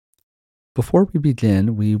Before we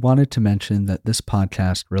begin, we wanted to mention that this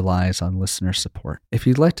podcast relies on listener support. If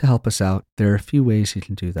you'd like to help us out, there are a few ways you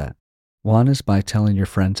can do that. One is by telling your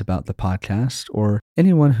friends about the podcast or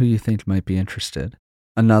anyone who you think might be interested.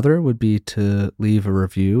 Another would be to leave a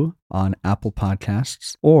review on Apple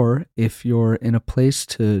Podcasts, or if you're in a place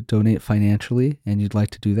to donate financially and you'd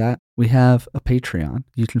like to do that, we have a Patreon.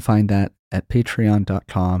 You can find that at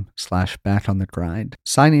patreon.com/backonthegrind.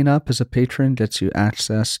 Signing up as a patron gets you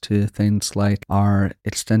access to things like our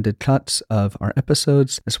extended cuts of our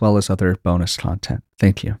episodes, as well as other bonus content.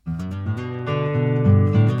 Thank you.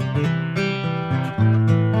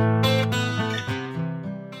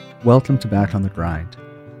 Welcome to Back on the Grind.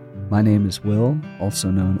 My name is Will, also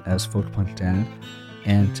known as Folkpunk Dad,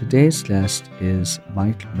 and today's guest is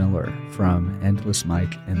Mike Miller from Endless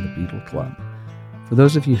Mike and the Beagle Club. For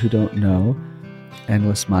those of you who don't know,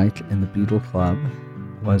 Endless Mike and the Beagle Club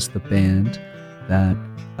was the band that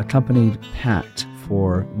accompanied Pat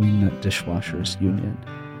for Wingnut Dishwashers Union.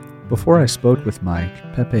 Before I spoke with Mike,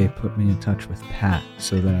 Pepe put me in touch with Pat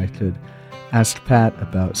so that I could ask Pat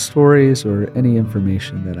about stories or any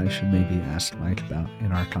information that I should maybe ask Mike about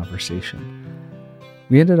in our conversation.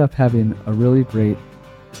 We ended up having a really great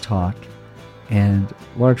talk, and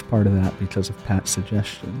large part of that because of Pat's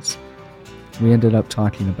suggestions. We ended up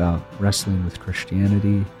talking about wrestling with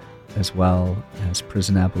Christianity, as well as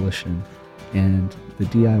prison abolition and the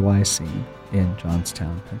DIY scene in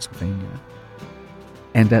Johnstown, Pennsylvania.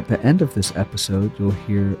 And at the end of this episode, you'll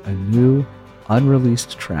hear a new,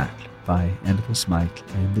 unreleased track by Endless Mike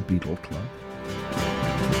and the Beagle Club.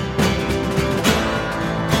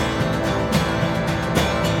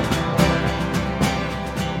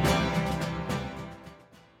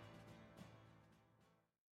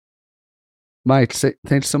 Mike,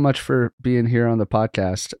 thanks so much for being here on the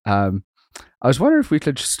podcast. I was wondering if we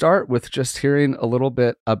could start with just hearing a little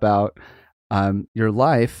bit about your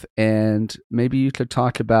life, and maybe you could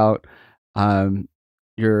talk about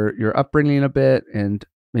your upbringing a bit and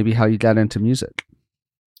maybe how you got into music.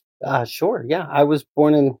 Sure. Yeah. I was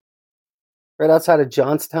born right outside of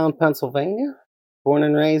Johnstown, Pennsylvania. Born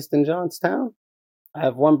and raised in Johnstown. I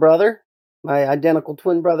have one brother, my identical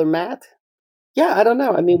twin brother, Matt. Yeah, I don't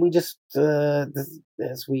know. I mean, we just,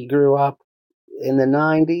 as we grew up in the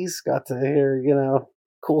 90s, got to hear,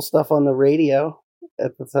 cool stuff on the radio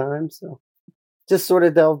at the time. So just sort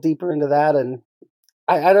of delved deeper into that. And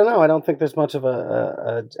I don't know. I don't think there's much of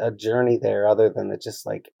a journey there other than that. Just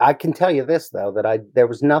like, I can tell you this though, that there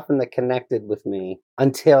was nothing that connected with me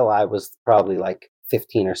until I was probably like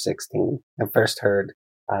 15 or 16 and first heard,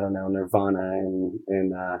 I don't know, Nirvana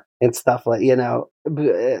and stuff like, then we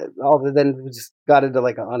just got into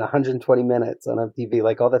like on 120 minutes on MTV,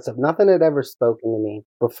 like all that stuff. Nothing had ever spoken to me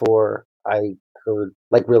before I heard,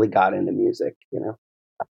 like really got into music,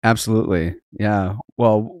 Absolutely. Yeah.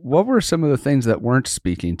 Well, what were some of the things that weren't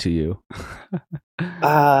speaking to you?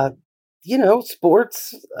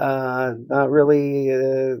 Sports, not really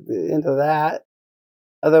into that.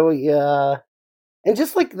 Although, and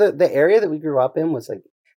just like the area that we grew up in was like,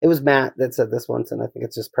 it was Matt that said this once, and I think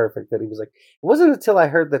it's just perfect that he was like, it wasn't until I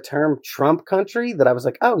heard the term Trump country that I was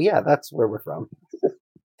like, oh yeah, that's where we're from.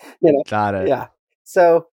 Got it. Yeah.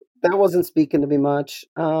 So that wasn't speaking to me much.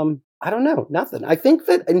 I don't know, nothing. I think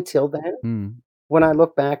that until then, when I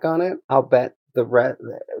look back on it, I'll bet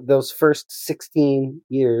those first 16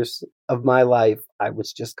 years of my life, I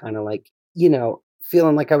was just kind of like,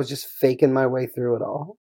 feeling like I was just faking my way through it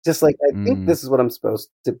all. Just like, I think this is what I'm supposed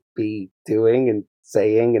to be doing and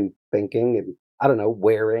saying and thinking and, I don't know,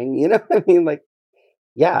 wearing, what I mean? Like,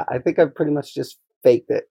 yeah, I think I pretty much just faked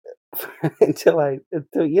it until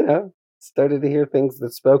started to hear things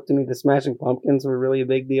that spoke to me. The Smashing Pumpkins were really a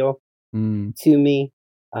big deal to me.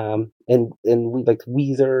 And we liked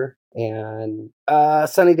Weezer, and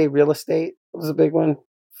Sunny Day Real Estate was a big one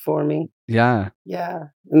for me. Yeah. Yeah.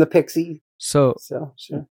 And the Pixies. So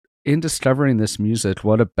sure. In discovering this music,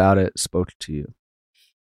 what about it spoke to you?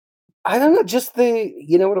 I don't know, just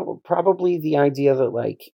probably the idea that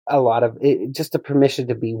like a lot of it, just a permission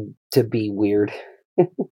to be weird. This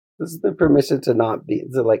is the permission to not be,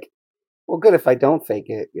 to like, well, good, if I don't fake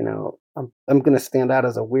it, I'm going to stand out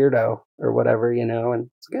as a weirdo or whatever, and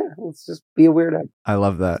let's just be a weirdo. I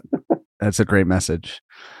love that. That's a great message.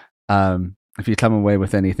 If you come away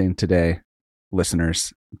with anything today,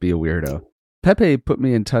 listeners, be a weirdo. Pepe put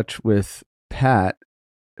me in touch with Pat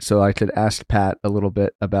so I could ask Pat a little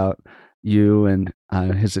bit about you and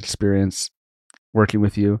his experience working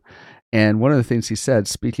with you. And one of the things he said,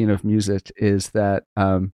 speaking of music, is that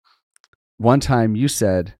one time you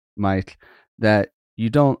said, Mike, that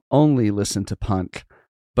you don't only listen to punk,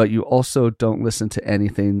 but you also don't listen to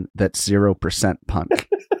anything that's 0% punk.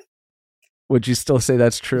 Would you still say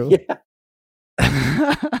that's true?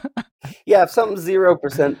 Yeah. Yeah, if something's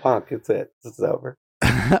 0% punk, it's over.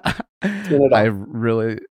 I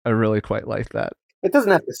really quite like that. It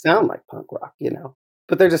doesn't have to sound like punk rock,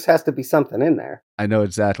 but there just has to be something in there. I know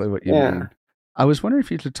exactly what you mean. I was wondering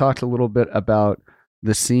if you could talk a little bit about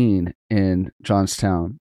the scene in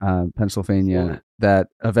Johnstown, Pennsylvania, that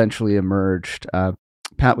eventually emerged.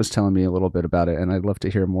 Pat was telling me a little bit about it, and I'd love to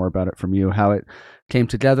hear more about it from you, how it came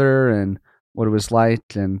together and what it was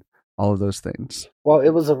like and all of those things. Well, it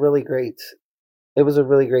was a really great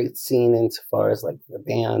scene insofar as like the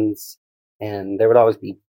bands, and there would always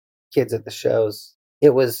be kids at the shows.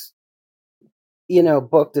 It was,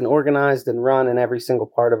 booked and organized and run, and every single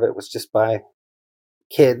part of it was just by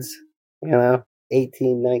kids, 18,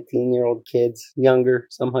 19-year-old kids, younger,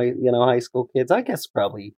 some high school kids. I guess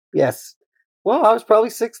probably, yes. Well, I was probably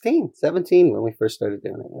 16, 17 when we first started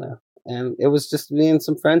doing it, And it was just me and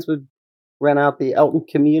some friends would rent out the Elton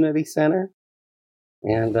Community Center.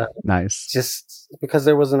 And nice. Just because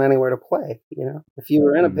there wasn't anywhere to play, If you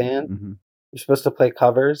were in a band, you're supposed to play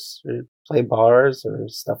covers or play bars or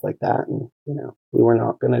stuff like that. And, we were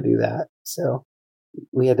not going to do that. So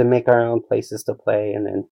we had to make our own places to play and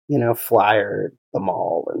then, flyer the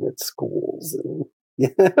mall and at schools and,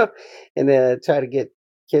 and then try to get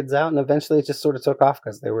kids out. And eventually it just sort of took off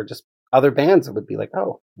because there were just other bands that would be like,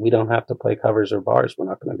 oh, we don't have to play covers or bars. We're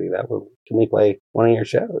not going to do that. Can we play one of your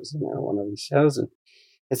shows? One of these shows. And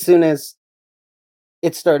as soon as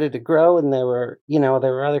it started to grow and there were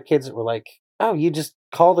other kids that were like, oh, you just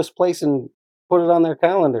call this place and put it on their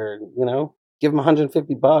calendar, and, give them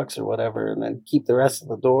 $150 or whatever, and then keep the rest of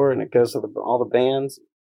the door, and it goes to all the bands.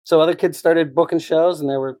 So other kids started booking shows, and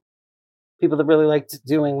there were people that really liked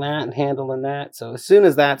doing that and handling that. So as soon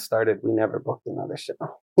as that started, we never booked another show.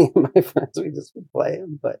 My friends, we just would play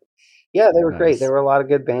them. But yeah, they were great. There were a lot of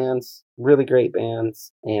good bands, really great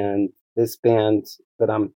bands. And this band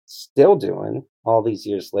that I'm still doing all these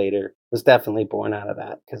years later was definitely born out of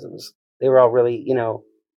that, because they were all really,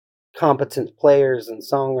 competent players and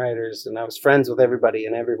songwriters, and I was friends with everybody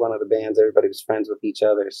in every one of the bands. Everybody was friends with each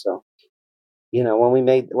other. So,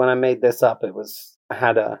 when I made this up, I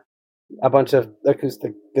had a bunch of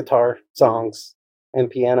acoustic guitar songs and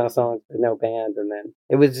piano songs, but no band. And then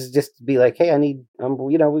it was just to be like, hey,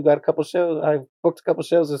 we've got a couple shows. I booked a couple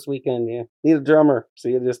shows this weekend. You need a drummer. So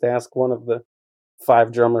you just ask one of the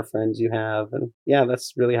 5 drummer friends you have. And yeah,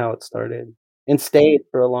 that's really how it started. And stayed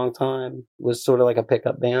for a long time. Was sort of like a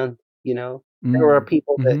pickup band, There are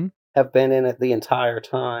people that have been in it the entire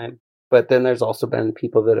time, but then there's also been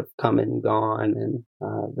people that have come and gone, and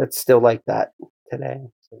that's still like that today.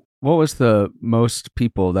 So. What was the most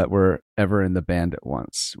people that were ever in the band at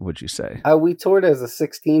once, would you say? We toured as a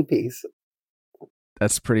 16-piece.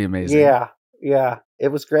 That's pretty amazing. Yeah.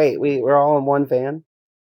 It was great. We were all in one van.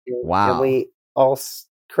 Wow. And we all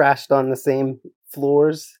crashed on the same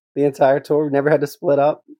floors the entire tour. We never had to split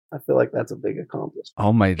up. I feel like that's a big accomplishment.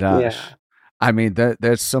 Oh my gosh. Yeah. I mean,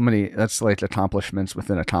 there's so many, that's like accomplishments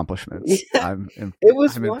within accomplishments. Yeah. I'm impressed. It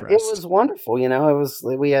was wonderful.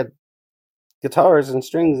 We had guitars and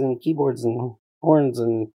strings and keyboards and horns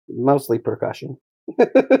and mostly percussion.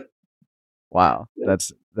 Wow.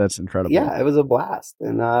 That's incredible. Yeah, it was a blast.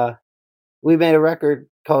 And we made a record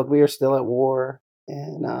called We Are Still at War.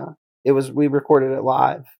 And we recorded it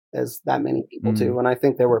live, as that many people too. And I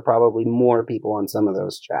think there were probably more people on some of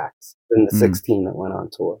those tracks than the 16 that went on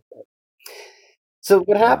tour. But, so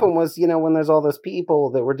what happened was, when there's all those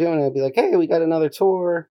people that were doing it, it'd be like, hey, we got another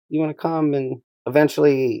tour. You want to come? And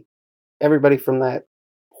eventually everybody from that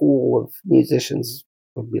pool of musicians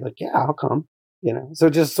would be like, yeah, I'll come. So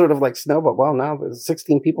just sort of like snowball. Well, now there's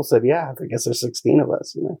 16 people said, yeah, I guess there's 16 of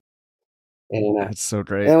us, And that's so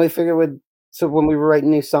great. And we figured so when we were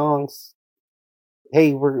writing new songs,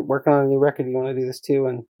 hey, we're working on a new record. You want to do this too?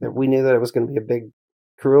 And we knew that it was going to be a big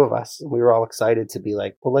crew of us. And we were all excited to be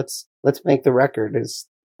like, well, let's make the record as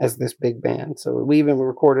this big band. So we even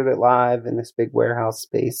recorded it live in this big warehouse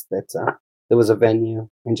space that there was a venue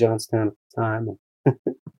in Johnstown at the time.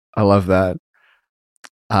 I love that.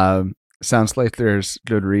 Sounds like there's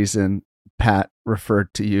good reason Pat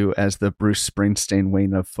referred to you as the Bruce Springsteen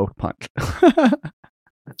Wayne of folk punk.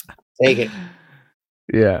 Take it.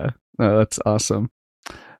 Yeah, no, that's awesome.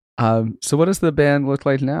 So what does the band look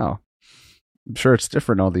like now? I'm sure it's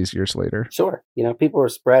different all these years later. Sure. People are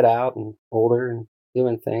spread out and older and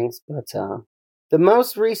doing things. But the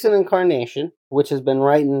most recent incarnation, which has been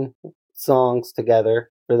writing songs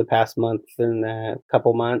together for the past month and a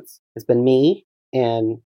couple months, has been me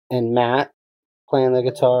and Matt playing the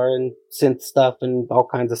guitar and synth stuff and all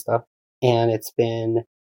kinds of stuff. And it's been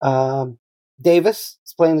Davis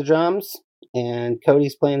is playing the drums, and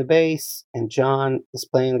Cody's playing the bass, and John is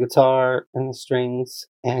playing the guitar and the strings,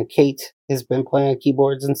 and Kate has been playing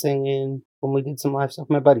keyboards and singing when we did some live stuff.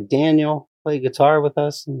 My buddy Daniel played guitar with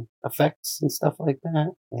us and effects and stuff like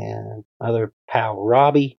that, and other pal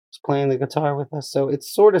Robbie is playing the guitar with us. So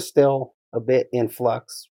it's sort of still a bit in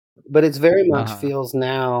flux, but it's very much feels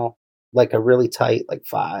now like a really tight, like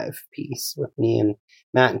 5-piece with me and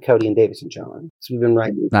Matt and Cody and Davis and John. So we've been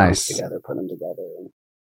writing songs together, putting them together. And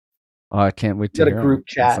oh, I can't wait to hear. Got a group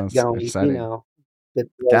chat going, exciting. you know.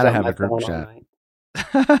 Gotta have a group chat.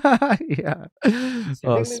 Yeah.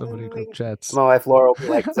 Oh, so many group chats. My wife Laura will be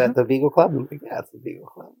like, "Is that the Beagle Club?" I'm like, "Yeah, it's the Beagle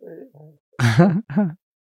Club."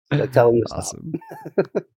 So I tell them to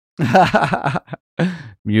stop.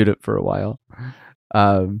 Mute it for a while.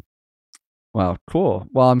 Wow, cool.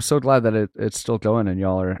 Well, I'm so glad that it's still going and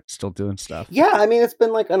y'all are still doing stuff. Yeah, I mean, it's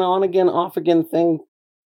been like an on again, off again thing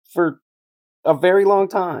for a very long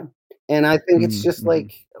time. And I think it's just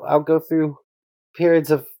like I'll go through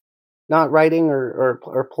periods of not writing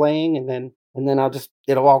or playing, and then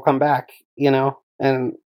it'll all come back, you know.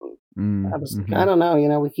 And I was like, I don't know, you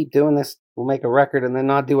know, we keep doing this. We'll make a record and then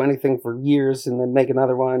not do anything for years, and then make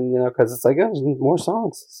another one, you know, because it's like, oh, there's more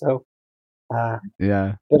songs. So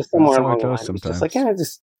yeah, but somewhere along the line, it's just like,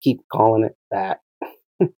 just keep calling it that.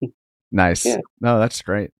 Nice. Yeah. No, that's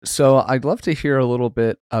great. So I'd love to hear a little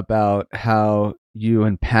bit about how you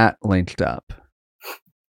and Pat linked up.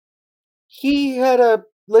 He had a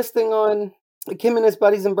listing on, like, him and his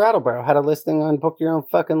buddies in Brattleboro had a listing on Book Your Own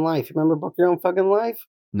Fucking Life. You remember Book Your Own Fucking Life?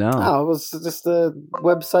 No. Oh, it was just a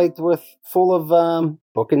website full of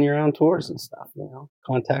booking your own tours and stuff, you know,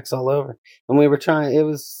 contacts all over. And we were trying,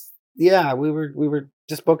 we were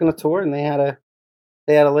just booking a tour, and they had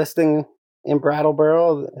a listing in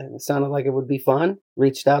Brattleboro, and it sounded like it would be fun.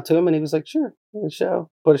 Reached out to him, and he was like, "Sure,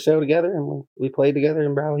 put a show together," and we played together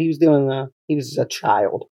in Brattleboro. He was a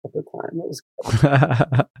child at the time. It was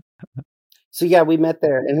so yeah, we met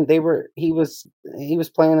there, and he was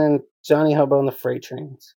playing in Johnny Hobo and the Freight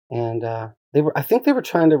Trains, and I think they were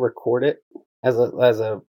trying to record it as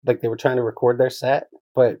a like they were trying to record their set,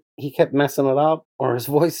 but he kept messing it up, or his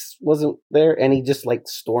voice wasn't there, and he just like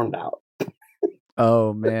stormed out.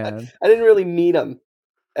 Oh man. I didn't really meet him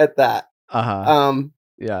at that.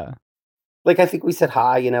 Yeah. Like, I think we said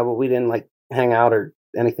hi, you know, but we didn't like hang out or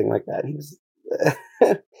anything like that. He was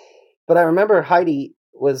but I remember Heidi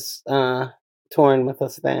was touring with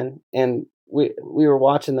us then, and we were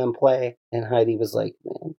watching them play, and Heidi was like,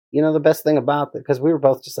 "Man, you know, the best thing about it," because we were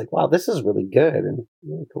both just like, "Wow, this is really good and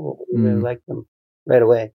really cool." We really liked them right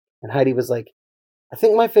away. And Heidi was like, "I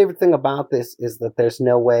think my favorite thing about this is that there's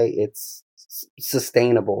no way it's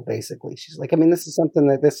sustainable." Basically, she's like, "I mean, this is something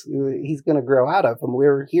that he's going to grow out of, and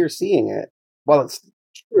we're here seeing it. Well, it's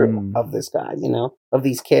true of this guy, you know, of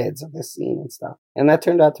these kids, of this scene and stuff." And that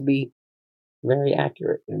turned out to be very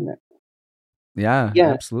accurate, didn't it? Yeah,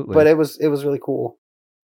 absolutely. But it was really cool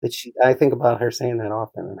that I think about her saying that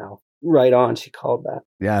often, and how right on she called that.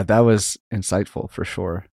 Yeah, that was insightful for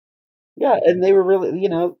sure. Yeah, and they were really, you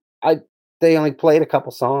know, they only played a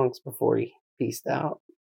couple songs before he peaced out.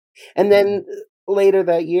 And then later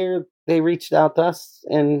that year, they reached out to us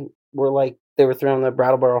and were like, they were throwing the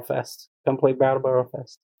Brattleboro Fest. Come play Brattleboro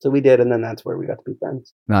Fest. So we did, and then that's where we got to be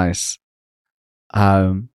friends. Nice.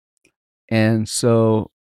 And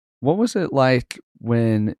so what was it like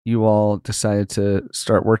when you all decided to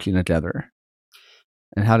start working together?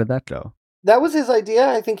 And how did that go? That was his idea.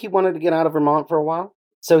 I think he wanted to get out of Vermont for a while.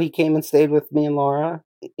 So he came and stayed with me and Laura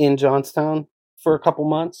in Johnstown for a couple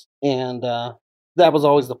months. And that was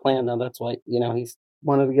always the plan, though. That's why, you know, he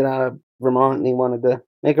wanted to get out of Vermont and he wanted to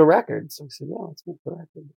make a record. So we said, yeah, let's make a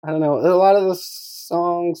record. I don't know. A lot of the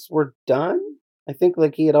songs were done. I think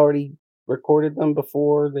like he had already recorded them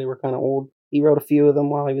before. They were kind of old. He wrote a few of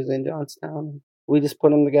them while he was in Johnstown. We just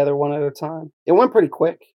put them together one at a time. It went pretty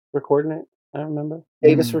quick recording it. I remember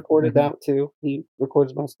Davis recorded that too. He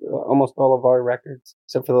records almost all of our records,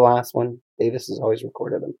 except for the last one. Davis has always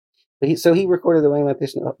recorded them. But he recorded the Wayne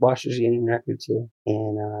Washers Union record too,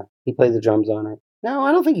 and he played the drums on it. No,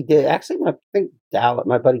 I don't think he did. Actually, I think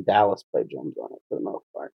my buddy Dallas played drums on it for the most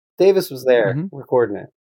part. Davis was there recording it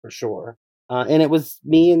for sure, and it was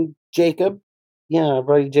me and Jacob. Yeah, our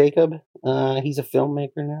buddy Jacob. He's a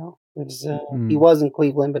filmmaker now. He was in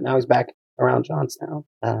Cleveland, but now he's back around Johnstown.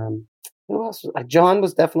 Who else? John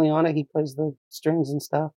was definitely on it. He plays the strings and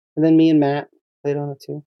stuff. And then me and Matt played on it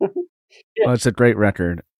too. Yeah. Well, it's a great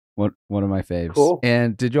record. One of my faves. Cool.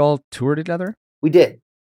 And did you all tour together? We did.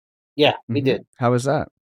 Yeah, we did. How was that?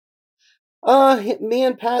 Me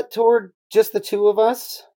and Pat toured just the two of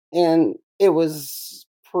us, and it was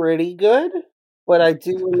pretty good. But I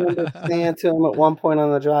do remember saying to him at one point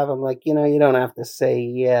on the drive, I'm like, you don't have to say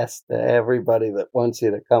yes to everybody that wants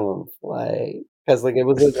you to come and play. Because it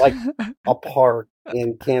was like a park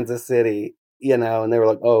in Kansas City, and they were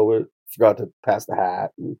like, oh, we forgot to pass the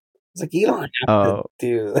hat. And it's like, you don't have to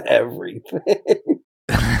do everything.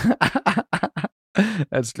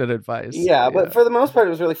 That's good advice. Yeah, but for the most part, it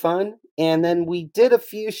was really fun. And then we did a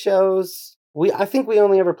few shows. I think we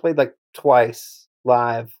only ever played like twice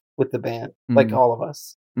live with the band, like all of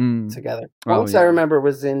us together. Once I remember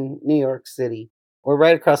was in New York City, or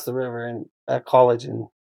right across the river in a college in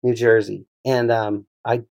New Jersey. And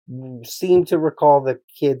I seem to recall the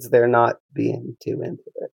kids there not being too into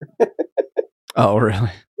it. Oh,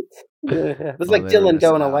 really? It was like Dylan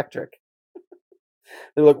going electric.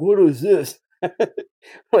 They're like, what is this?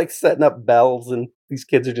 Like setting up bells, and these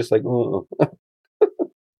kids are just like, oh.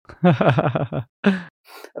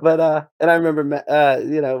 But and I remember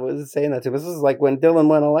was saying that to him. This is like when Dylan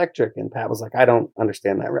went electric, and Pat was like, I don't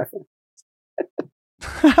understand that reference.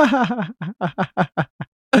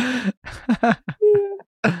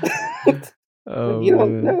 Oh, you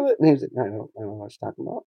don't know it? And he was like, I don't know what you're talking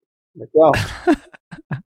about. I'm like, well,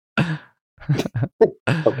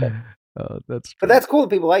 okay. Oh, that's great. But that's cool that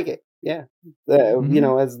people like it. Yeah. I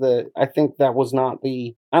think that was not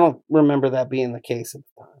I don't remember that being the case at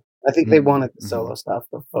the time. I think they wanted the solo stuff,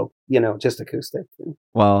 but folk, just acoustic.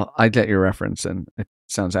 Well, I get your reference, and it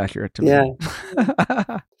sounds accurate to me. Yeah.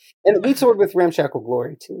 And we toured with Ramshackle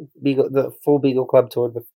Glory too. The full Beagle Club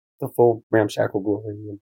toured with the full Ramshackle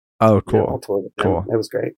Glory. Oh, cool. All toured with them. Cool. It was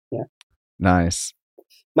great. Yeah. Nice.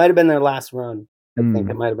 Might have been their last run. I think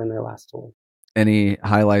it might have been their last tour. Any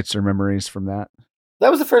highlights or memories from that?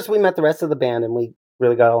 That was the first we met the rest of the band, and we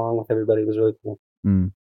really got along with everybody. It was really cool.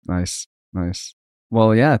 Nice.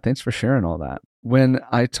 Well, yeah, thanks for sharing all that. When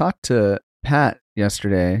I talked to Pat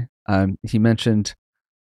yesterday, he mentioned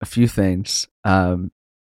a few things. I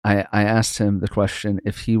asked him the question,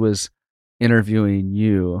 if he was interviewing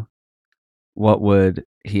you, what would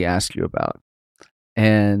he ask you about?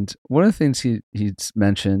 And one of the things he's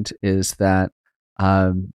mentioned is that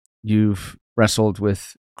you've wrestled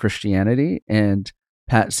with Christianity, and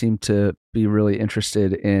Pat seemed to be really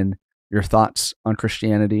interested in your thoughts on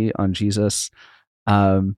Christianity, on Jesus,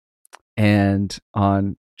 and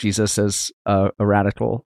on Jesus as a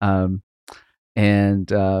radical. And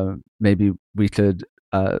maybe we could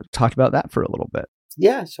talk about that for a little bit.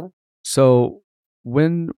 Yeah, sure. So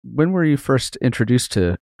when were you first introduced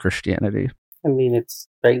to Christianity? I mean, it's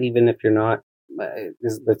right, even if you're not,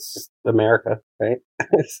 that's just America, right?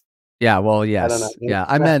 Yeah, well, yes. I don't know. Yeah,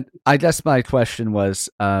 I guess my question was,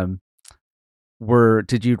 did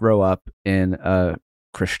you grow up in a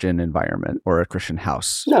Christian environment or a Christian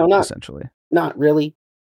house? No, essentially. Not really.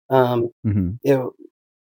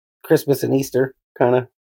 Christmas and Easter kind of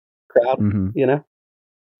crowd,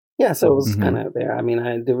 Yeah, so it was kind of there. I mean,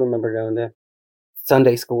 I do remember going to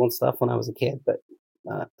Sunday school and stuff when I was a kid, but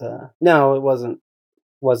no, it wasn't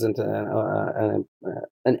an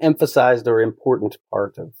emphasized or important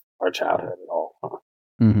part of our childhood at all. Huh?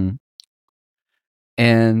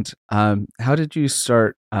 And how did you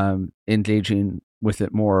start engaging with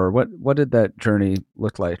it more? What did that journey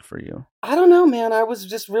look like for you? I don't know, man. I was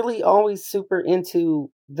just really always super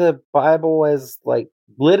into the Bible as like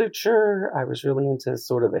literature. I was really into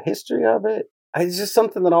sort of the history of it. It's just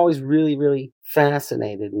something that always really, really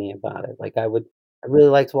fascinated me about it. Like I really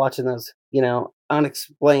liked watching those,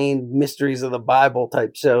 unexplained mysteries of the Bible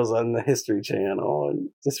type shows on the History Channel, and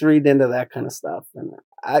just read into that kind of stuff. And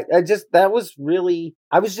I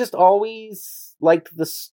was just always liked the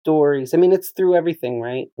stories. I mean, it's through everything,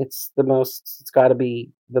 right? It's got to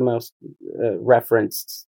be the most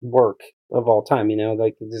referenced work of all time,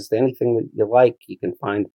 like just anything that you like, you can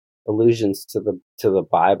find allusions to the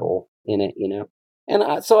Bible in it,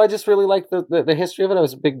 And so I just really liked the history of it. I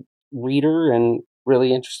was a big reader and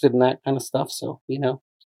really interested in that kind of stuff. So,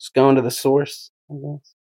 just going to the source, I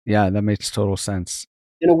guess. Yeah, that makes total sense.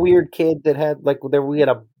 And a weird kid that had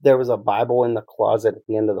there was a Bible in the closet at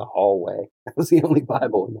the end of the hallway. That was the only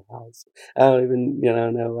Bible in the house. I don't even,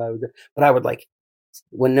 know. But I would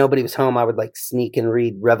when nobody was home, I would sneak and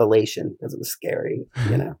read Revelation because it was scary,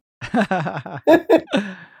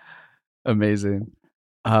 Amazing.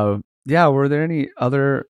 Yeah. Were there any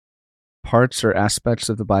other parts or aspects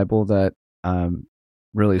of the Bible that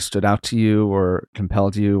really stood out to you or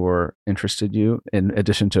compelled you or interested you in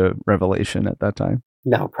addition to Revelation at that time?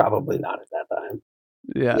 No, probably not at that time.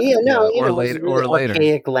 Yeah. No. Or later.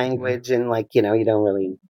 Archaic language, and you don't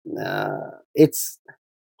really. It's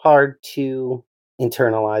hard to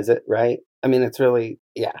internalize it, right? I mean, it's really,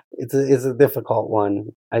 it's a difficult one.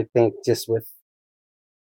 I think just with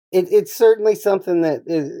it's certainly something that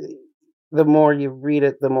is, the more you read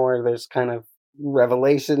it, the more there's kind of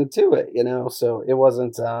revelation to it, So it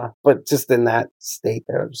wasn't, but just in that state,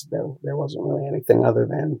 there wasn't really anything other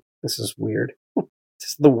than this is weird.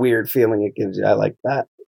 Just the weird feeling it gives you. I like that.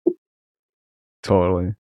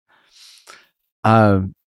 Totally.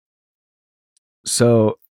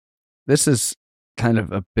 So this is kind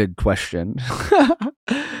of a big question.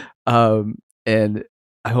 And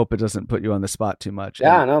I hope it doesn't put you on the spot too much.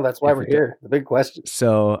 Yeah, no, that's why we're here. The big question.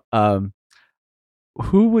 So,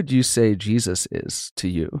 who would you say Jesus is to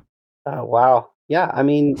you? Oh, wow. Yeah, I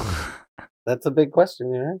mean, that's a big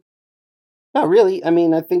question, right? Not really. I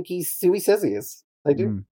mean, I think he's who he says he is. I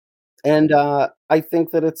do. And I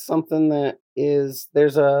think that it's something that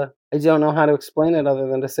I don't know how to explain it other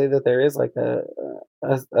than to say that there is like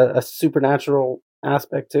a supernatural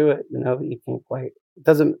aspect to it, that you can't quite, it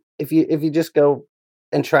doesn't, if you just go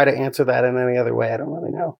and try to answer that in any other way, I don't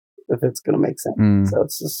really know if it's going to make sense. So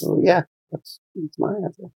it's just, that's my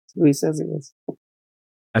answer. It's who he says he is.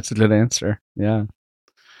 That's a good answer. Yeah.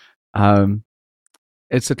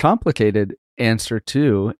 It's a complicated answer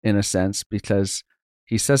too, in a sense, because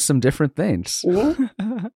he says some different things.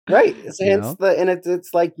 Mm-hmm. Right.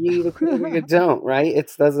 It's like you either can or you don't, right?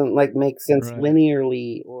 It doesn't like make sense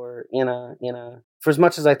linearly or in a, for as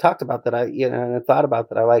much as I talked about that, and I thought about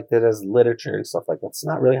that, I liked it as literature and stuff like that. It's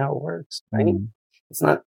not really how it works, right? It's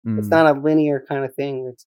not a linear kind of thing.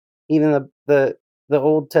 It's even the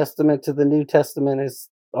Old Testament to the New Testament is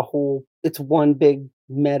it's one big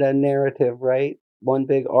meta narrative, right? One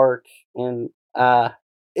big arc. And, there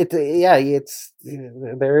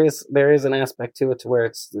is an aspect to it to where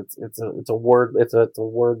it's a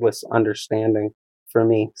wordless understanding for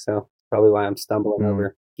me. So probably why I'm stumbling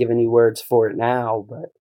over giving you words for it now, but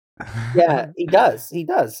yeah, he does,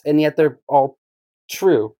 and yet they're all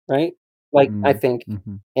true, right? Like I think,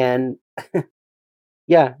 and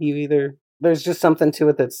there's just something to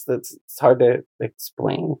it that's it's hard to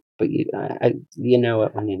explain, but you know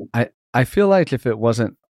it when you know. I feel like if it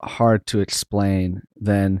wasn't hard to explain,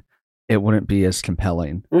 then it wouldn't be as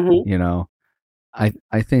compelling. I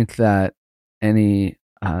think that any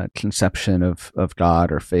conception of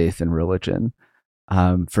God or faith and religion,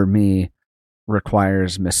 for me,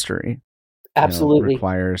 requires mystery. Absolutely.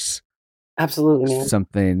 Requires absolutely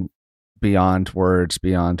something beyond words,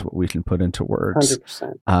 beyond what we can put into words.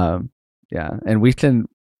 100%. And we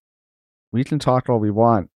can talk all we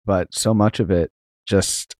want, but so much of it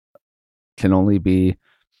just can only be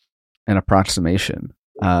an approximation,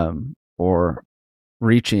 or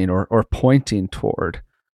reaching or pointing toward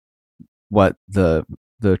what the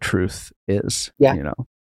truth is.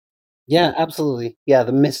 Yeah, absolutely. Yeah,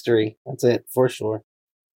 the mystery. That's it for sure.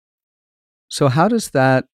 So how does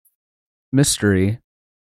that mystery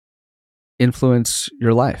influence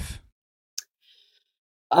your life?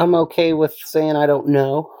 I'm okay with saying I don't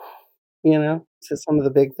know, to some of the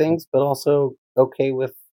big things, but also okay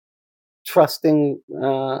with trusting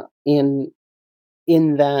in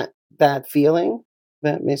that feeling,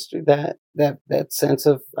 that mystery, that sense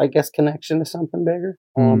of, I guess, connection to something bigger.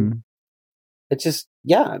 It's just,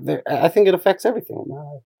 I think it affects everything in my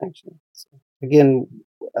life, actually. So, again,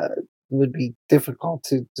 it would be difficult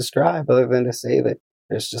to describe other than to say that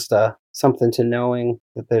there's just something to knowing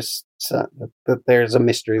that there's a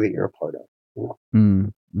mystery that you're a part of.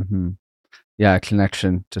 Yeah, a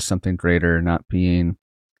connection to something greater, not being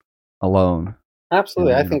alone.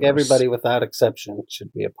 Absolutely. I think everybody without exception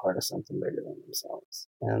should be a part of something bigger than themselves.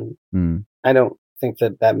 And I don't think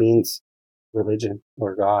that means religion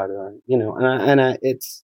or God or,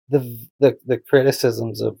 it's the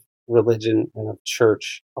criticisms of religion and of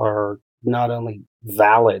church are not only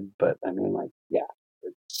valid, but I mean, like,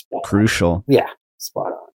 crucial. Yeah.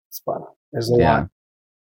 Spot on. There's a lot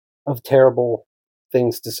of terrible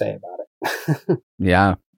things to say about it.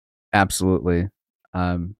 Yeah, absolutely.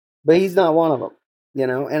 But he's not one of them,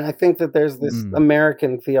 and I think that there's this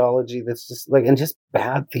American theology that's just like, and just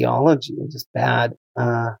bad theology and just bad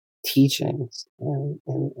teachings in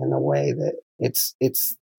the way that it's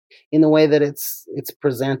in the way that it's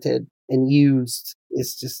presented and used.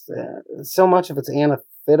 It's just so much of it's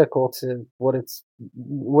antithetical to what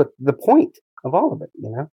the point of all of it,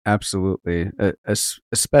 Absolutely.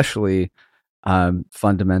 Especially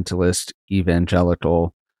fundamentalist,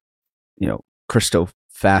 evangelical,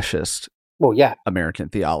 Christo-fascist. Well, yeah, American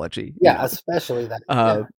theology. Especially that.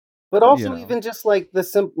 But also even just like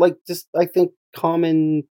I think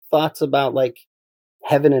common thoughts about like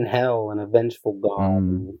heaven and hell and a vengeful God. Mm.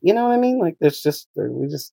 And, you know what I mean? Like it's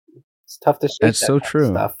tough to shake That's that so kind of true.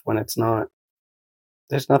 stuff when it's not.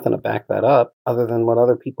 There's nothing to back that up other than what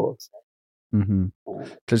other people have said.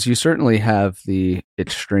 Because you certainly have the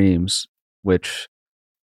extremes, which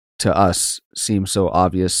to us seem so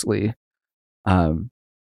obviously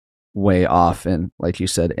way off and, like you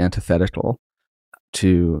said, antithetical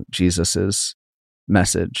to Jesus's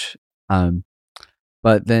message.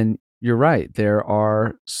 But then you're right. There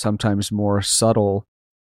are sometimes more subtle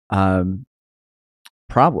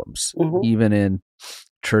problems, even in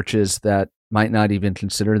churches that might not even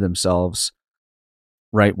consider themselves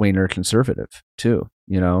right wing or conservative, too.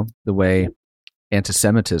 You know, the way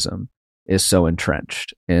anti-Semitism is so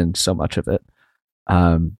entrenched in so much of it.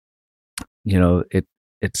 You know,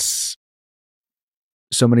 it's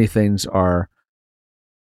so many things are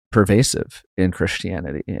pervasive in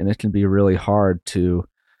Christianity, and it can be really hard to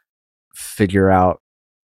figure out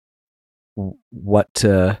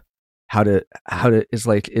how to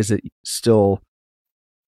is it still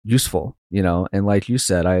useful, you know? And like you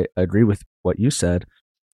said, I agree with what you said.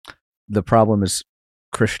 The problem is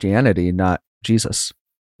Christianity, not Jesus.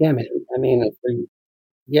 Yeah, man. I mean,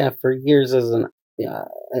 for years as an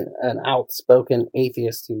outspoken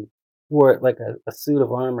atheist who wore it like a suit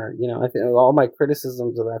of armor, you know, I think all my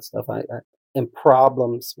criticisms of that stuff, and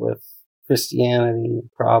problems with Christianity,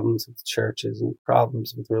 problems with churches, and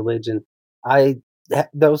problems with religion,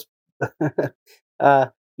 those,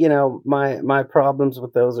 you know, my problems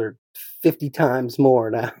with those are 50 times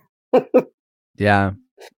more now. Yeah.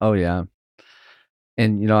 Oh, yeah.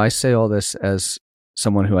 And, you know, I say all this as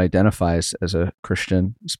someone who identifies as a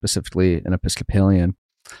Christian, specifically an Episcopalian,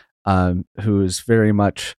 who is very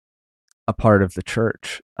much a part of the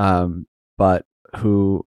church, but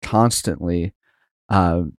who constantly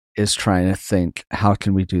is trying to think, how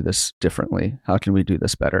can we do this differently? How can we do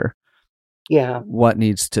this better? Yeah. What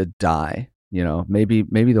needs to die? You know, maybe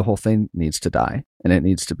the whole thing needs to die, and it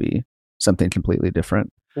needs to be something completely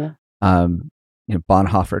different. Yeah. You know,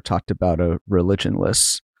 Bonhoeffer talked about a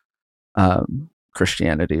religionless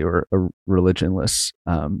Christianity, or a religionless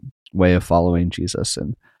way of following Jesus,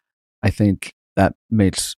 and I think that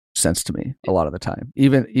makes sense to me a lot of the time,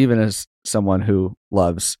 even as someone who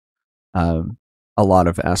loves a lot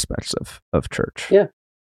of aspects of church. Yeah.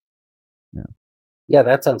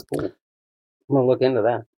 That sounds cool. I'm gonna look into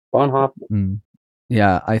that. Bonhoeffer.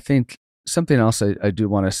 Yeah, I think something else I do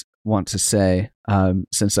want to say,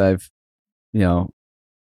 since I've, you know,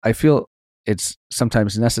 I feel it's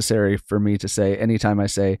sometimes necessary for me to say, anytime I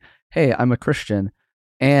say, hey, I'm a Christian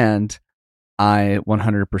and I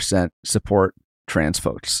 100% support trans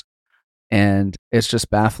folks. And it's just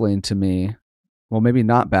baffling to me. Well, maybe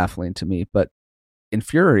not baffling to me, but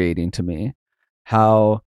infuriating to me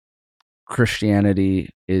how Christianity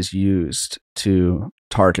is used to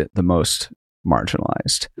target the most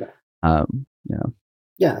marginalized. You know.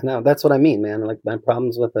 Yeah, no, that's what I mean, man. Like my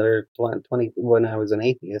problems with it are 20 when I was an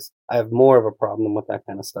atheist. I have more of a problem with that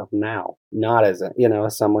kind of stuff now. Not as a, you know,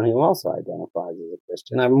 as someone who also identifies as a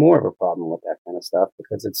Christian. I have more of a problem with that kind of stuff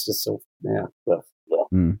because it's just so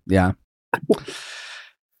yeah.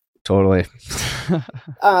 Totally.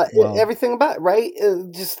 Everything about it, right?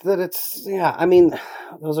 Just that it's I mean,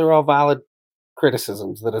 those are all valid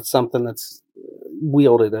criticisms. That it's something that's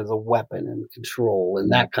wielded as a weapon and control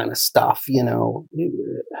and that kind of stuff. You know.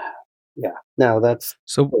 Yeah. No, that's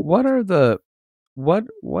so. What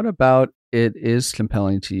about it is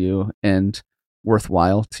compelling to you and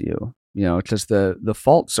worthwhile to you? You know, because the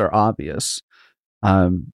faults are obvious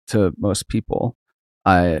to most people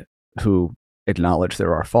who acknowledge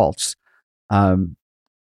there are faults. But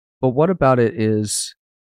what about it is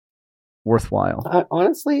worthwhile?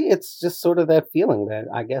 Honestly, it's just sort of that feeling that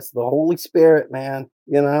I guess the Holy Spirit, man.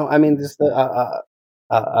 You know, I mean, just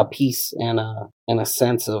a peace and a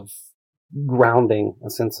sense of grounding, a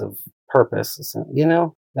sense of purpose. You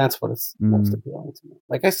know, that's what it's most appealing to me.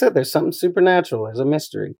 Like I said, there's something supernatural. There's a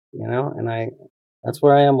mystery. You know, and that's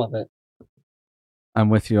where I am with it. I'm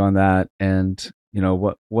with you on that, and you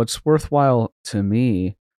know what's worthwhile to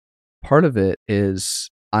me. Part of it is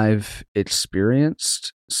I've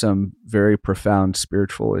experienced some very profound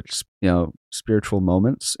spiritual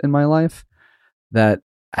moments in my life that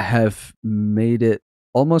have made it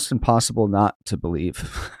almost impossible not to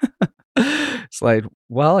believe. It's like,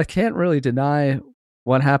 well, I can't really deny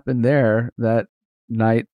what happened there that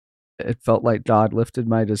night. It felt like God lifted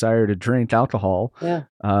my desire to drink alcohol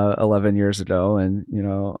 11 years ago. And, you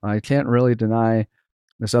know, I can't really deny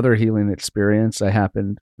this other healing experience that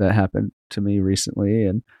happened to me recently.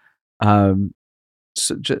 And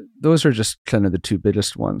so those are just kind of the two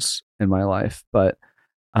biggest ones in my life. But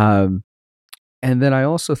Um, and then I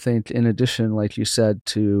also think, in addition, like you said,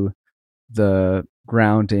 to the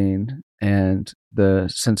grounding and the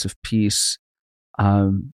sense of peace,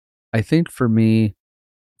 I think for me,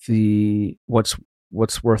 the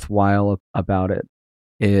what's worthwhile about it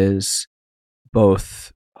is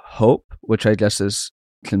both hope, which I guess is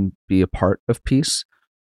can be a part of peace.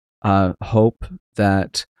 Hope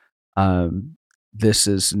that this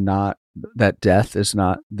is not that death is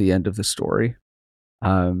not the end of the story.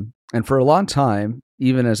 And for a long time,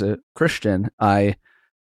 even as a Christian, I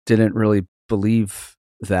didn't really believe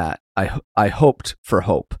that. I hoped for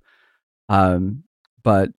hope,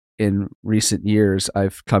 but in recent years,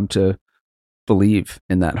 I've come to believe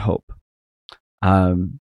in that hope.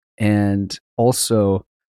 And also,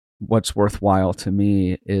 what's worthwhile to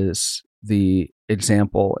me is the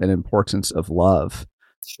example and importance of love,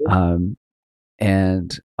 Sure.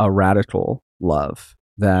 And a radical love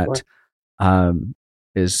that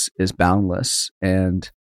is boundless, and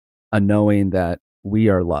a knowing that we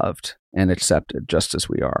are loved and accepted just as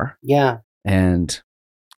we are. Yeah. And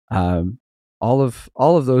all of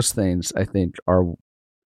those things, I think, are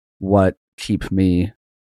what keep me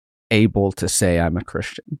able to say I'm a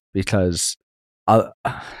Christian, because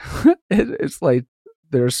it's like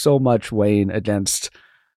there's so much weighing against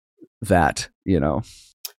that,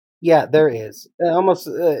 Yeah, there is. Almost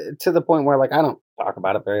to the point where, like, I don't talk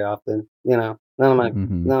about it very often. None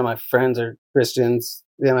of my friends are Christians.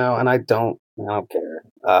 And I don't care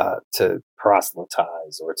to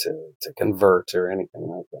proselytize or to convert or anything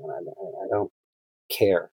like that. I don't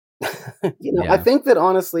care. I think that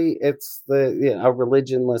honestly, it's a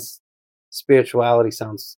religionless spirituality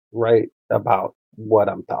sounds right about what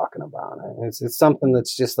I'm talking about. It's something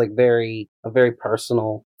that's just like a very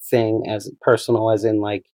personal thing, as personal as in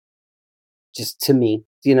like just to me.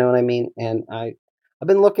 Do you know what I mean? And I've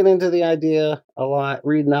been looking into the idea a lot,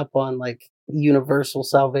 reading up on like universal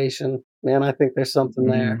salvation. Man, I think there's something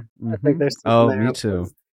there. I think there's something there. Me too.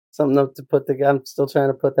 Something to put together. I'm still trying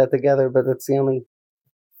to put that together, but that's the only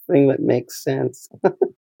thing that makes sense.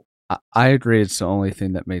 I agree. It's the only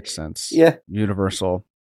thing that makes sense. Yeah. Universalism.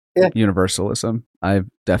 I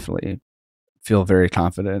definitely feel very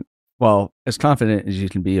confident. Well, as confident as you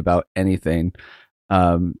can be about anything,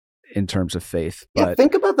 in terms of faith. But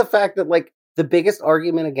think about the fact that like the biggest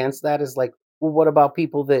argument against that is like, well, what about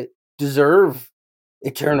people that deserve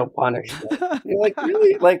eternal punishment? You're like,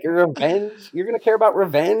 really? Like revenge? You're going to care about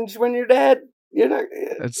revenge when you're dead? You're not.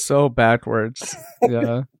 It's so backwards.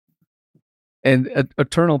 Yeah. And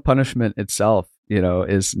eternal punishment itself,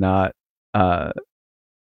 is not,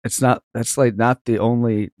 that's like not the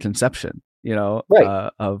only conception,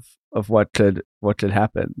 right. Of what could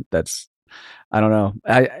happen. That's, I don't know.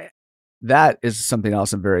 That is something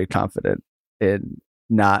else I'm very confident in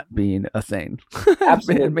not being a thing.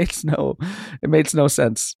 Absolutely. It makes no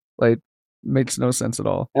sense. Like, makes no sense at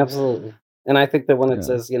all. Absolutely. And I think that when it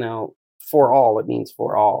says, for all, it means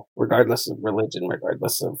for all, regardless of religion,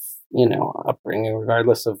 regardless of, upbringing,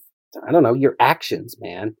 regardless of, I don't know, your actions,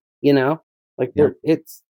 man, like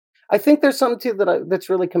I think there's something too that's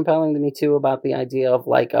really compelling to me too about the idea of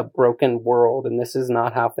like a broken world, and this is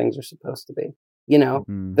not how things are supposed to be.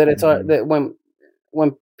 That it's that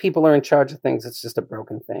when people are in charge of things, it's just a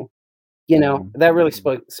broken thing. That really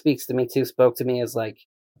speaks to me too. Spoke to me as like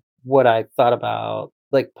what I thought about,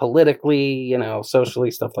 like politically,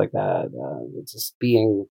 socially, stuff like that. It's just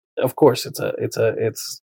being, of course, it's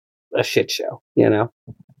a shit show, and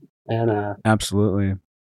absolutely.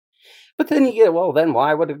 But then you get, well, then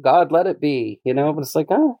why would God let it be? But it's like,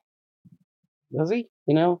 oh, does he?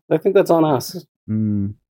 I think that's on us.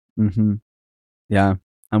 Mm-hmm. Yeah,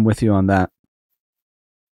 I'm with you on that.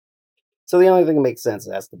 So the only thing that makes sense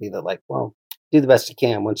has to be that, like, well, do the best you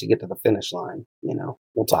can. Once you get to the finish line,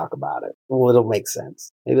 we'll talk about it. Well, it'll make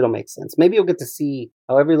sense. Maybe it'll make sense. Maybe you'll get to see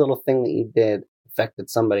how every little thing that you did affected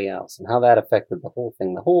somebody else, and how that affected the whole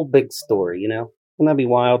thing, the whole big story. Wouldn't that be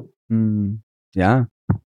wild? Yeah,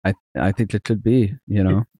 I think it could be.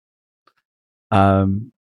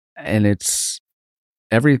 And it's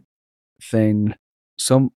everything.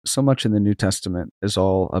 So much in the New Testament is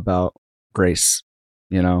all about grace,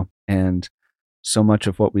 and so much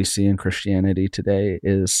of what we see in Christianity today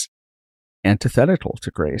is antithetical to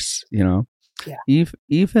grace. Yeah.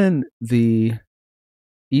 Even the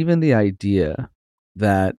idea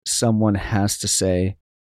that someone has to say,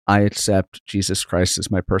 I accept Jesus Christ as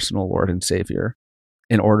my personal Lord and Savior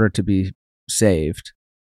in order to be saved,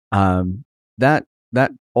 that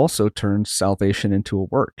also turns salvation into a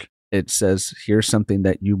work. It says, here's something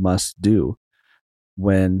that you must do,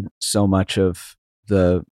 when so much of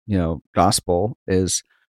the gospel is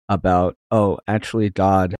about, oh, actually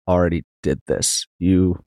God already did this.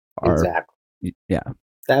 You are, exactly. yeah.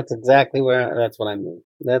 That's exactly that's what I mean.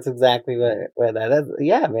 That's exactly where that is.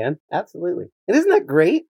 Yeah, man, absolutely. And isn't that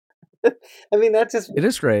great? I mean, It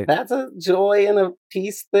is great. That's a joy and a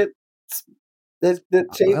peace that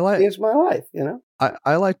changed my life, you know?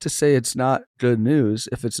 I like to say it's not good news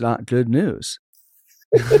if it's not good news.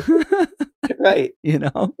 Right. You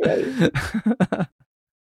know? Right.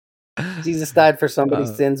 Jesus died for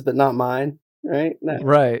somebody's sins, but not mine. Right? No.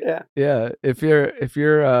 Right. Yeah. Yeah. If you're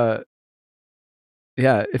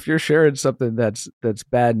sharing something that's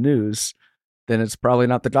bad news, then it's probably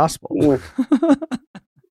not the gospel.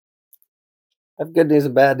 I have good news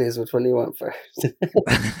and bad news. Which one do you want first?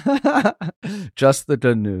 Just the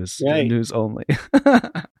good news. Right. Good news only.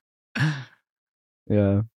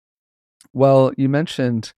 Yeah. Well, you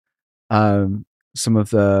mentioned some of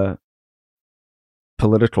the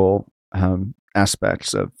political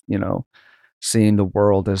aspects of, seeing the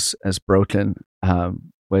world as broken,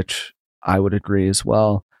 which I would agree as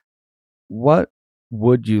well. What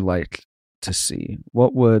would you like to see?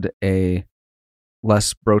 What would a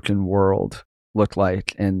less broken world look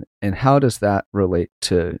like, and how does that relate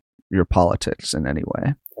to your politics in any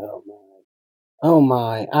way? Oh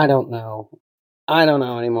my, I don't know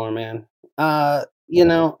anymore, man. I've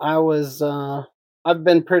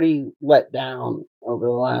been pretty let down over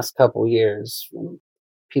the last couple years from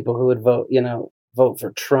people who would vote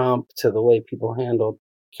for Trump, to the way people handled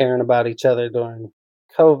caring about each other during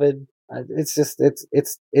COVID. It's just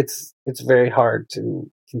it's very hard to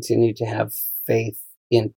continue to have faith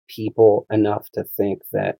in people enough to think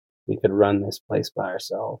that we could run this place by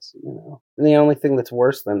ourselves, And the only thing that's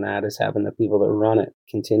worse than that is having the people that run it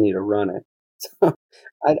continue to run it. So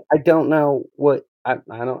I don't know what I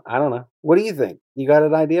don't know. What do you think? You got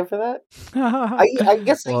an idea for that? I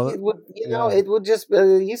guess it would, it would just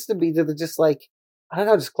it used to be just like, I don't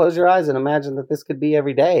know, just close your eyes and imagine that this could be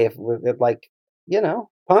every day if like,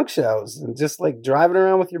 punk shows and just like driving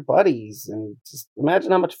around with your buddies, and just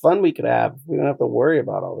imagine how much fun we could have. We don't have to worry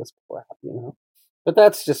about all this crap, But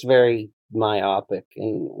that's just very myopic.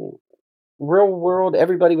 In real world,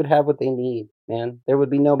 everybody would have what they need, man. There would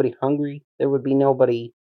be nobody hungry. There would be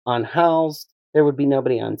nobody unhoused. There would be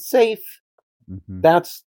nobody unsafe. Mm-hmm.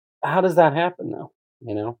 How does that happen though?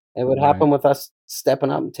 It would happen with us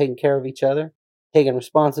stepping up and taking care of each other, taking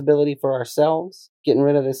responsibility for ourselves, getting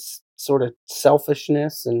rid of this sort of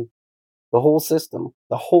selfishness, and the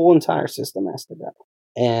whole entire system has to go.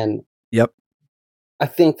 And yep. I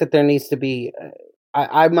think that there needs to be,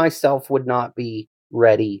 I myself would not be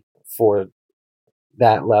ready for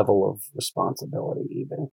that level of responsibility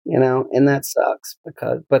even, and that sucks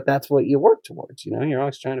but that's what you work towards, you're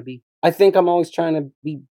always trying to be, I think I'm always trying to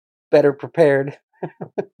be better prepared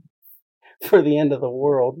for the end of the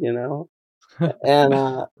world,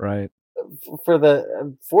 and right. For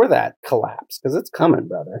that collapse, because it's coming,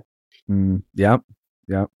 brother. Yep.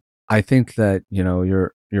 I think that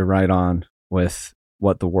you're right on with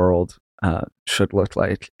what the world should look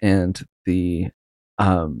like, and the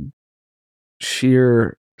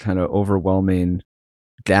sheer kind of overwhelming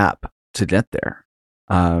gap to get there.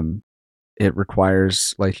 It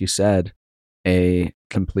requires, like you said, a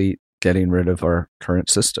complete getting rid of our current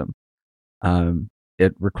system.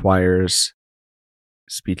 It requires,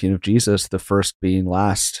 speaking of Jesus, the first being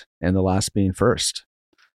last and the last being first.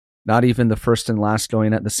 Not even the first and last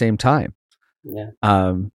going at the same time. Yeah.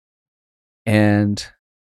 And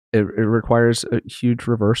it requires a huge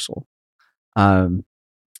reversal. And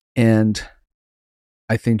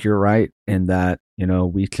I think you're right in that,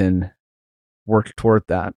 we can work toward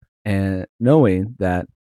that, and knowing that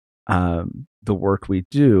the work we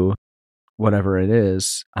do, whatever it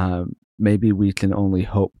is, maybe we can only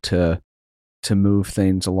hope to move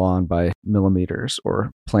things along by millimeters,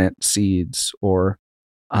 or plant seeds, or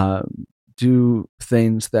do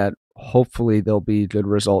things that hopefully there'll be good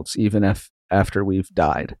results even if after we've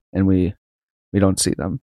died and we don't see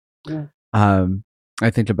them. Yeah. I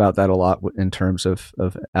think about that a lot in terms of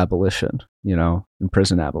abolition, and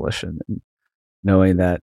prison abolition, and knowing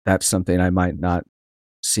that that's something I might not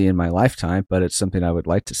see in my lifetime, but it's something I would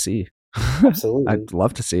like to see. Absolutely. I'd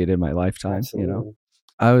love to see it in my lifetime. Absolutely.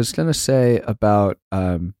 I was going to say about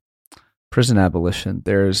prison abolition,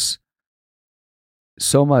 there's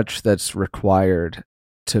so much that's required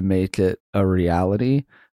to make it a reality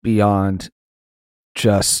beyond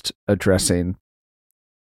just addressing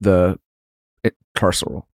the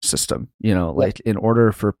carceral system. Like, in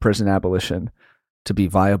order for prison abolition to be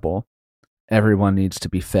viable, everyone needs to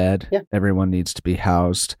be fed. Yeah. Everyone needs to be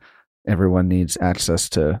housed. Everyone needs access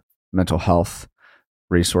to mental health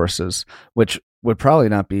resources, which would probably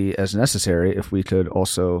not be as necessary if we could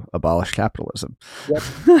also abolish capitalism. Yep.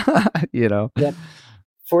 You know? Yep,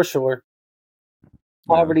 for sure.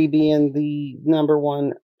 Poverty being the number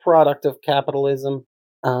one product of capitalism,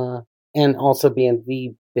 and also being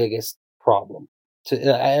the biggest problem.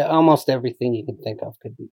 To almost everything you can think of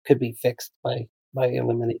could be fixed by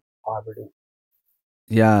eliminating poverty.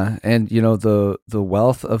 Yeah, and you know, the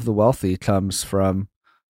wealth of the wealthy comes from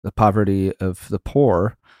the poverty of the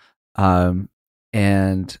poor,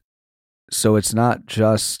 and so it's not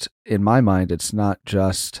just, in my mind, it's not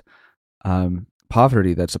just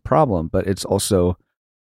poverty that's a problem, but it's also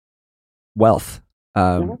wealth,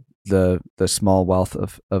 Mhm. the small wealth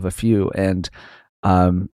of a few, and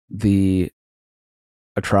the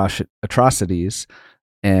atrocities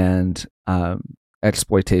and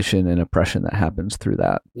exploitation and oppression that happens through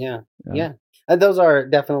that. Yeah, yeah. And those are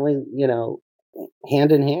definitely,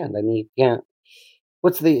 hand in hand. I mean, you can't.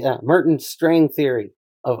 What's the Merton strain theory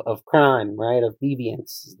of crime, right? Of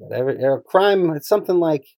deviance. That crime, it's something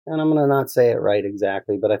like, and I'm going to not say it right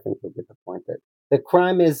exactly, but I think you'll get the point that the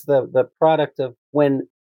crime is the product of when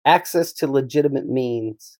access to legitimate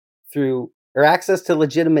means through, or access to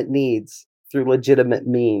legitimate needs through legitimate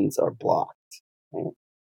means are blocked. Right?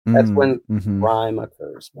 That's when crime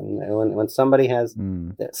occurs. When somebody has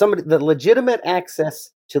the legitimate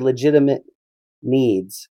access to legitimate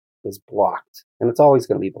needs is blocked, and it's always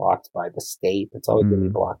going to be blocked by the state. It's always going to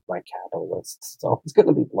be blocked by capitalists. It's always going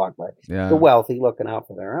to be blocked by the wealthy looking out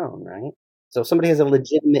for their own, right? So if somebody has a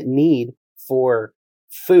legitimate need for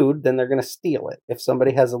food, then they're going to steal it. If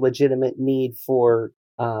somebody has a legitimate need for,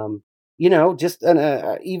 just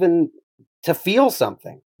even to feel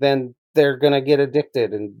something, then they're going to get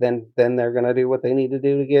addicted, and then they're going to do what they need to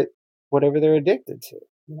do to get whatever they're addicted to.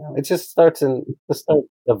 It just starts in the start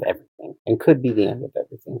of everything, and could be the end of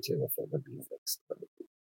everything too if it would be fixed.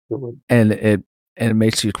 And it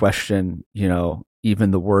makes you question,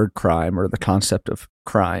 even the word crime or the concept of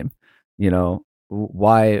crime.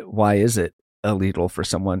 Why is it illegal for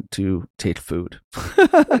someone to take food?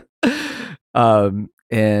 And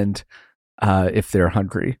if they're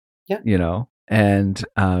hungry, and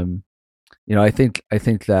I think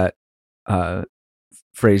that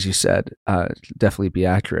phrase you said definitely be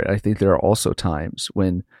accurate. I think there are also times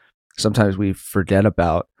when sometimes we forget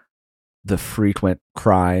about the frequent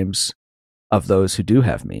crimes of those who do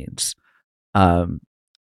have means, and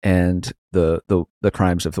the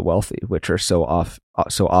crimes of the wealthy, which are so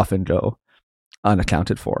often go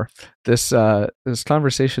unaccounted for. This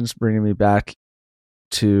conversation's bringing me back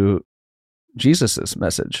to Jesus's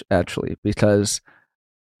message, actually, because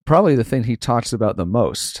probably the thing he talks about the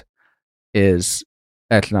most is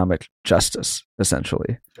economic justice,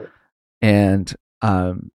 essentially. And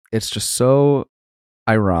it's just so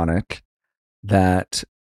ironic that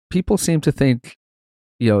people seem to think,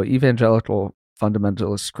 evangelical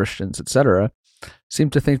fundamentalist Christians, etc., seem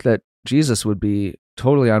to think that Jesus would be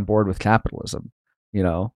totally on board with capitalism,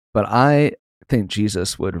 but I think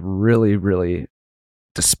Jesus would really, really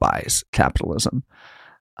despise capitalism,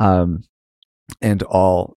 and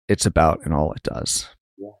all it's about and all it does.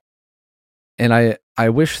 And I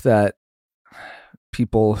wish that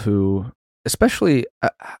people who, especially,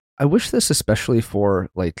 I wish this especially for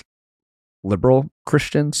like liberal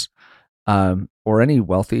Christians, or any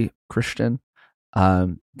wealthy Christian,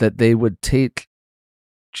 that they would take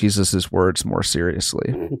Jesus's words more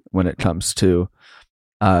seriously when it comes to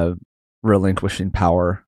relinquishing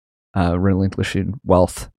power, relinquishing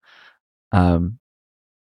wealth.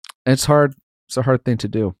 It's hard. It's a hard thing to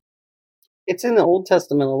do. It's in the Old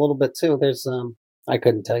Testament a little bit too. There's I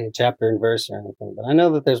couldn't tell you chapter and verse or anything, but I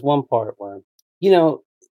know that there's one part where,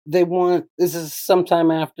 they want, this is sometime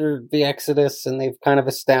after the Exodus, and they've kind of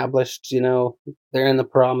established, they're in the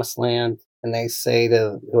promised land, and they say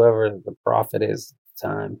to whoever the prophet is at the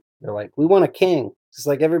time, they're like, we want a king, just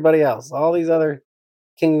like everybody else. All these other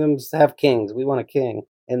kingdoms have kings. We want a king.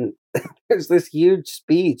 And there's this huge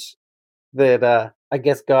speech that I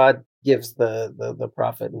guess God gives the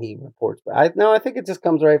prophet, and he reports. But I think it just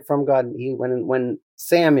comes right from God. When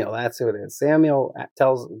Samuel, that's who it is. Samuel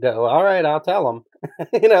tells go, all right, I'll tell him.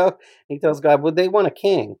 He tells God, would they want a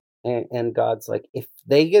king? And God's like, if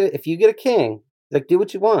you get a king, like, do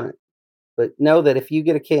what you want, but know that if you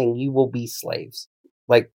get a king, you will be slaves.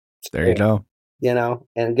 Like, there you go. And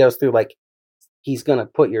it goes through, like, he's going to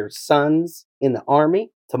put your sons in the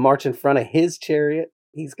army to march in front of his chariot.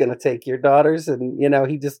 He's going to take your daughters, and,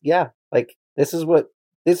 he just, like, this is what,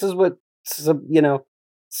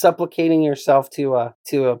 supplicating yourself to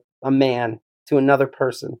a man, to another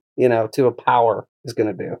person, to a power is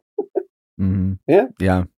going to do. Mm-hmm. Yeah.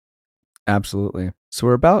 Yeah, absolutely. So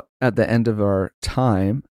we're about at the end of our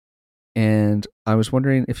time, and I was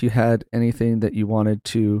wondering if you had anything that you wanted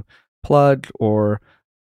to plug or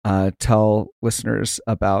tell listeners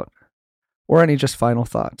about, or any just final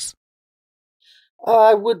thoughts.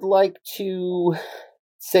 I would like to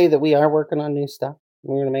say that we are working on new stuff.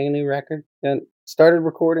 We're going to make a new record and started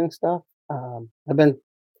recording stuff. I've been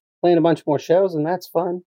playing a bunch more shows, and that's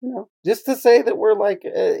fun. Just to say that we're like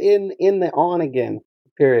in the on again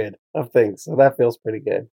period of things, so that feels pretty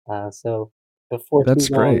good. So before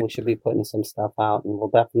too long, we should be putting some stuff out, and we'll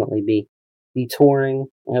definitely be touring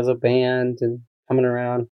as a band and coming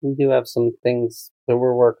around. We do have some things that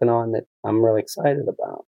we're working on that I'm really excited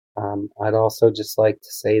about. I'd also just like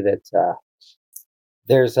to say that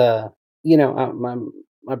there's my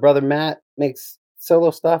brother Matt makes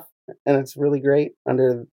solo stuff, and it's really great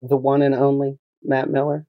under the one and only Matt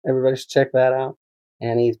Miller. Everybody should check that out.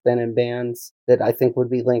 And he's been in bands that I think would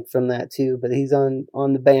be linked from that too. But he's on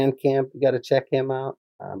the Bandcamp. You got to check him out.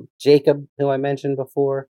 Jacob, who I mentioned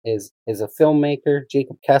before, is a filmmaker.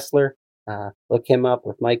 Jacob Kessler. Look him up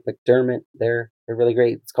with Mike McDermott. They're really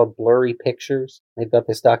great. It's called Blurry Pictures. They've got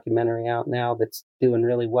this documentary out now that's doing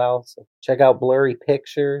really well. So check out Blurry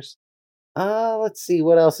Pictures. Let's see,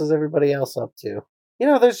 what else is everybody else up to?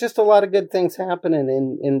 There's just a lot of good things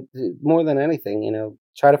happening in more than anything,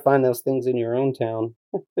 try to find those things in your own town,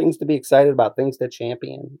 things to be excited about, things to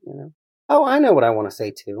champion, Oh, I know what I want to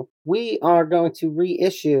say too. We are going to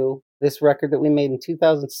reissue this record that we made in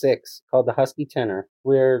 2006 called The Husky Tenor.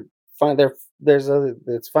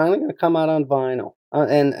 It's finally going to come out on vinyl.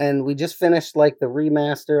 And we just finished like the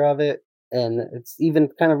remaster of it. And it's even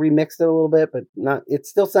kind of remixed it a little bit, but not. It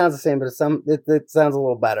still sounds the same, but it sounds a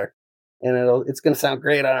little better, and it's going to sound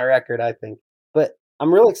great on our record, I think. But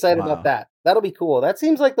I'm really excited about that. That'll be cool. That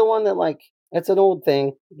seems like the one that it's an old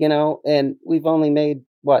thing, and we've only made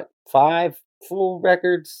 5 full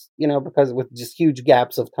records, because with just huge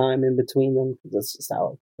gaps of time in between them. That's just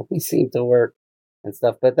how we seem to work and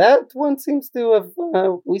stuff. But that one seems to have.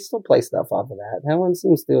 We still play stuff off of that. That one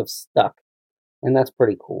seems to have stuck. And that's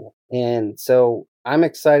pretty cool. And so I'm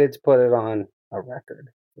excited to put it on a record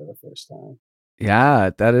for the first time. Yeah,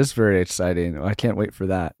 that is very exciting. I can't wait for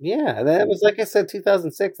that. Yeah, that was, like I said,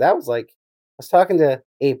 2006. That was I was talking to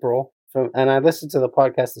April and I listened to the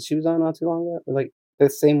podcast that she was on not too long ago. Like the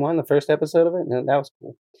same one, the first episode of it. And that was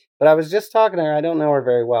cool. But I was just talking to her. I don't know her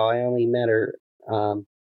very well. I only met her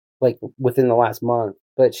within the last month.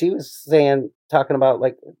 But she was talking about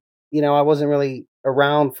I wasn't really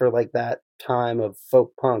around for that time of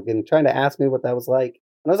folk punk and trying to ask me what that was like.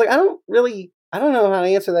 And I was like, I don't know how to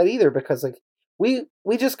answer that either, because we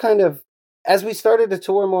just kind of, as we started to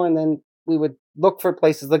tour more, and then we would look for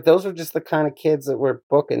places, those were just the kind of kids that were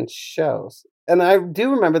booking shows. And I do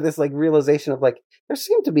remember this realization of there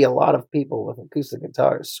seemed to be a lot of people with acoustic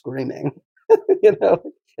guitars screaming.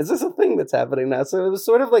 Is this a thing that's happening now? So it was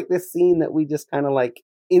sort of this scene that we just kind of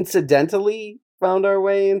incidentally found our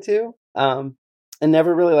way into. And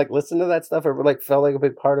never really listened to that stuff or felt like a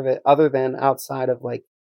big part of it, other than outside of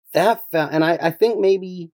that. And I think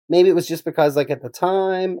maybe it was just because at the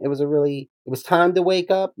time it was time to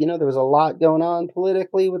wake up. There was a lot going on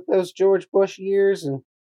politically with those George Bush years and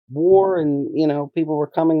war, and people were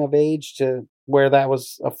coming of age to where that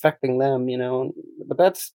was affecting them. But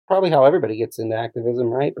that's probably how everybody gets into activism,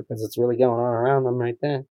 right? Because it's really going on around them right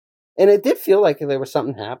then. And it did feel like there was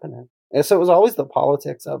something happening, and so it was always the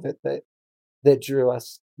politics of it that drew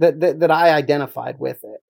us, that I identified with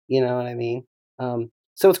it. You know what I mean?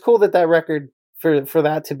 So it's cool that record, for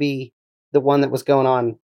that to be the one that was going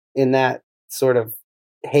on in that sort of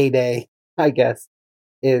heyday, I guess,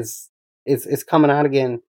 is coming out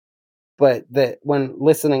again. But that when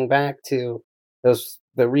listening back to the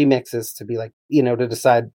remixes, to be to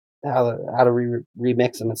decide how to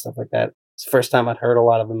remix them and stuff like that. It's the first time I'd heard a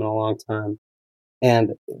lot of them in a long time.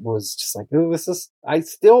 And it was just I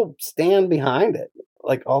still stand behind it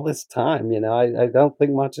all this time, I don't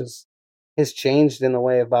think much has changed in the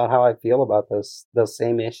way about how I feel about those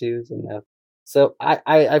same issues. And so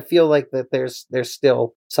I feel that there's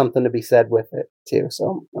still something to be said with it too.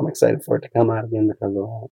 So I'm excited for it to come out again because of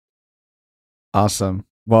that. Awesome.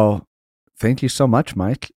 Well, thank you so much,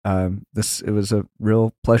 Mike. It was a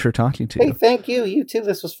real pleasure talking to you. Hey, thank you. You too.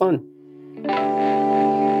 This was fun.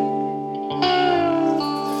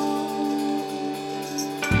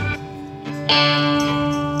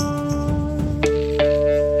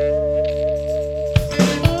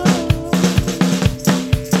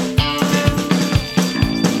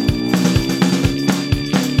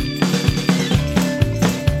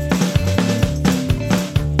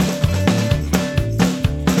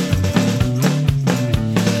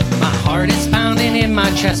 Heart is pounding in my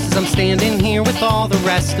chest as I'm standing here with all the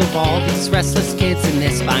rest of all these restless kids in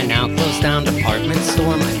this by now closed down department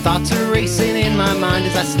store. My thoughts are racing in my mind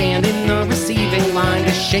as I stand in the receiving line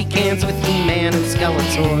to shake hands with He-Man and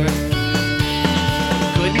Skeletor.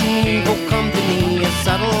 Good and evil come to me as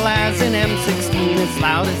subtle as an M16, as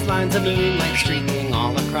loud as lines of moonlight streaking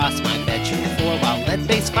all across my bedroom floor, while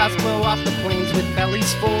lead-based clouds blow off the plains with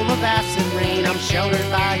bellies full of acid rain. I'm sheltered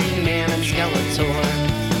by He-Man and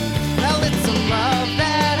Skeletor. Well, it's a love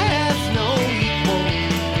that has no equal.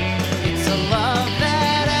 It's a love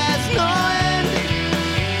that has no end.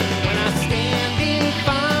 When I stand in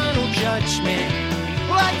final judgment,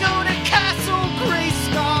 well, I go to Castle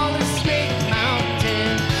Grayskull or Snake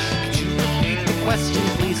Mountain. Could you repeat the question,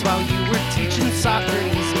 please, while you were teaching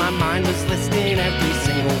Socrates? My mind was listing every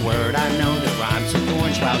single word I know that rhymes with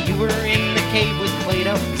orange. While you were in the cave with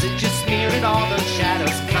Plato, was it just smeared all those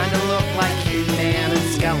shadows? Kinda look like He-Man and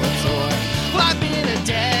Skeletor. Well, I've been a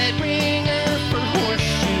dead ringer for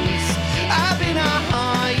horseshoes. I've been a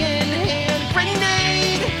high-end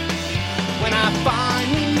grenade. When I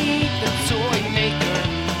finally meet the toy maker,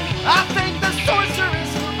 I thank the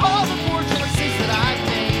sorceress for all the poor choices that I've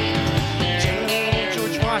made. General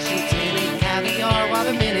George Washington ate caviar while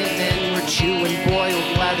the Minutemen were chewing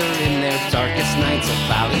boiled leather in their darkest nights of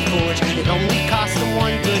Valley Forge. It only cost them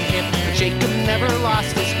one good hit, but Jacob never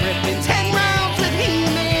lost his grip in 10 rounds with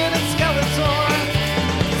He-Man and Skeletor.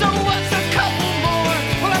 So what's a couple more?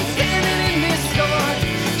 Well, I'm standing in this store,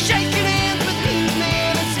 shaking hands with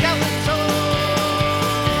He-Man and Skeletor.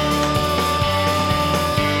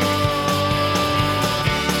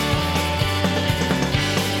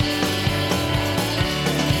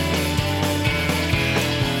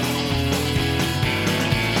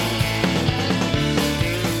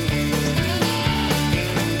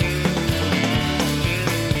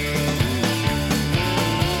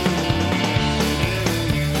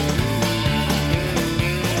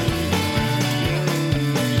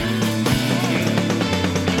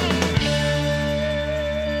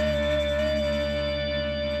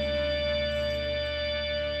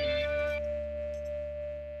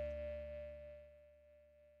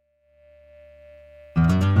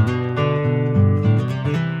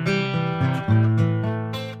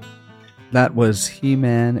 That was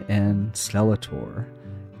He-Man and Skeletor,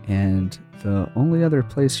 and the only other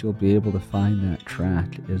place you'll be able to find that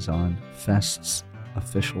track is on Fest's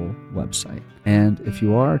official website. And if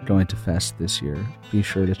you are going to Fest this year, be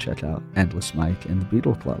sure to check out Endless Mike and the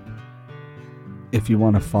Beagle Club. If you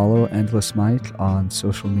want to follow Endless Mike on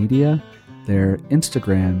social media, their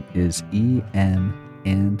Instagram is EN&TheBC.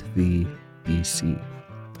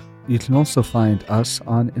 You can also find us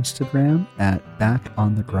on Instagram at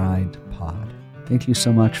BackOnTheGrindPod. Thank you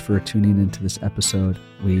so much for tuning into this episode.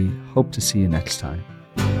 We hope to see you next time.